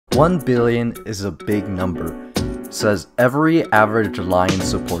1 billion is a big number, says every average Lion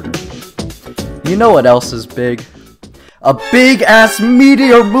supporter. You know what else is big? A big-ass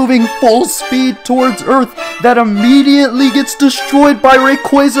meteor moving full speed towards Earth that immediately gets destroyed by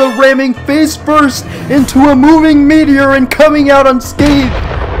Rayquaza ramming face first into a moving meteor and coming out unscathed.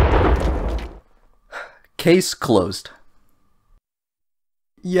 Case closed.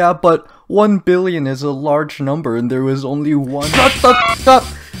 Yeah, but 1 billion is a large number and there was only one— Shut the f*** up!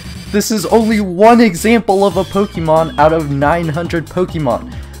 This is only one example of a Pokemon out of 900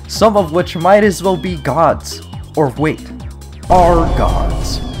 Pokemon, some of which might as well be gods. Or wait, are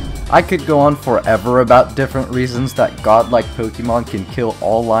gods. I could go on forever about different reasons that godlike Pokemon can kill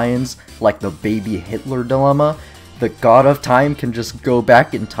all lions, like the baby Hitler dilemma. The god of time can just go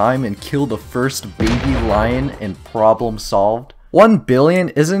back in time and kill the first baby lion and problem solved. 1 billion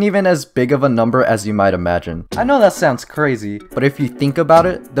isn't even as big of a number as you might imagine. I know that sounds crazy, but if you think about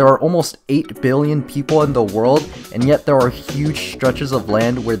it, there are almost 8 billion people in the world, and yet there are huge stretches of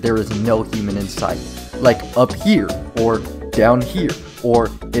land where there is no human in sight. Like up here, or down here, or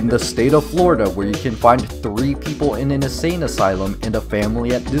in the state of Florida where you can find 3 people in an insane asylum and a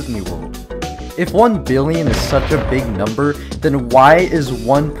family at Disney World. If 1 billion is such a big number, then why is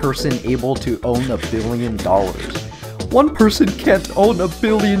one person able to own $1 billion? One person can't own $1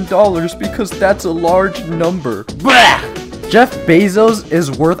 billion because that's a large number. Blah! Jeff Bezos is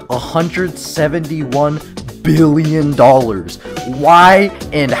worth $171 billion. Why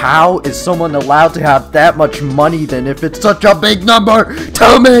and how is someone allowed to have that much money then if it's such a big number?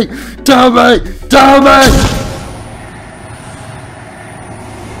 Tell me! Tell me! Tell me!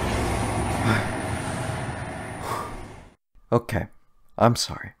 Okay, I'm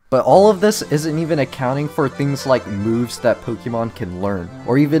sorry. But all of this isn't even accounting for things like moves that Pokemon can learn,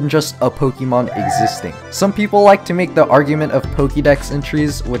 or even just a Pokemon existing. Some people like to make the argument of Pokédex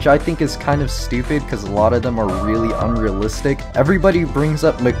entries, which I think is kind of stupid because a lot of them are really unrealistic. Everybody brings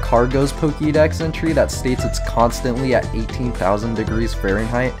up Magcargo's Pokédex entry that states it's constantly at 18,000 degrees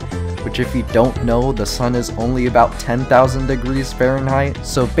Fahrenheit, which if you don't know, the sun is only about 10,000 degrees Fahrenheit.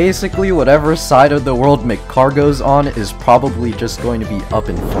 So basically whatever side of the world Magcargo's on is probably just going to be up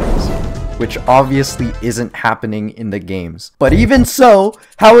in flames, which obviously isn't happening in the games. But even so,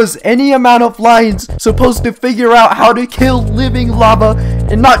 how is any amount of lions supposed to figure out how to kill living lava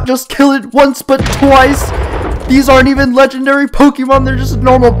and not just kill it once but twice? These aren't even legendary Pokemon, they're just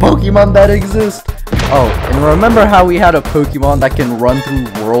normal Pokemon that exist. Oh, and remember how we had a Pokemon that can run through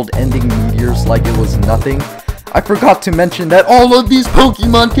world-ending meteors like it was nothing? I forgot to mention that all of these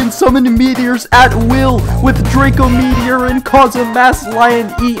Pokemon can summon meteors at will with Draco Meteor and cause a mass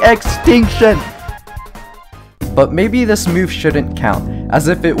lion extinction. But maybe this move shouldn't count, as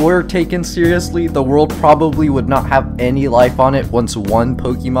if it were taken seriously, the world probably would not have any life on it once one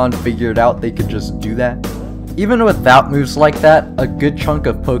Pokemon figured out they could just do that. Even without moves like that, a good chunk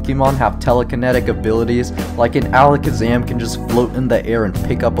of Pokemon have telekinetic abilities, like an Alakazam can just float in the air and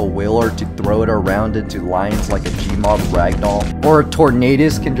pick up a Whaler to throw it around into lions like a Gmod Ragdoll, or a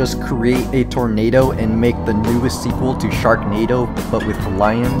Tornadus can just create a tornado and make the newest sequel to Sharknado, but with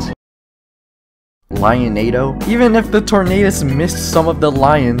lions. Lionado? Even if the Tornadus missed some of the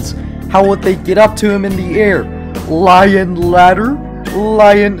lions, how would they get up to him in the air? Lion ladder?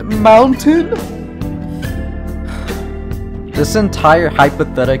 Lion mountain? This entire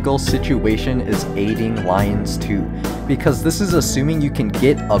hypothetical situation is aiding lions too, because this is assuming you can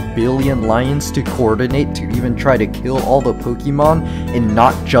get 1 billion lions to coordinate to even try to kill all the Pokemon and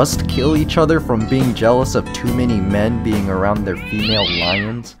not just kill each other from being jealous of too many men being around their female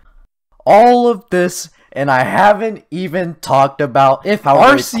lions. All of this, and I haven't even talked about if how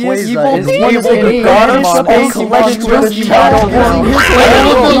Arceus evil is able to garner space collection with using his out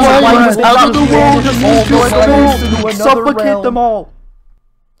of the world, suffocate them all.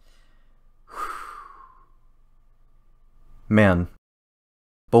 Man,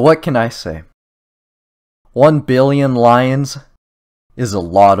 but what can I say? 1 billion lions is a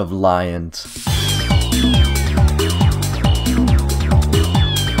lot of lions.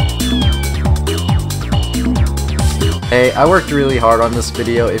 Hey, I worked really hard on this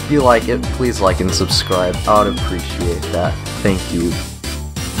video. If you like it, please like and subscribe. I would appreciate that. Thank you.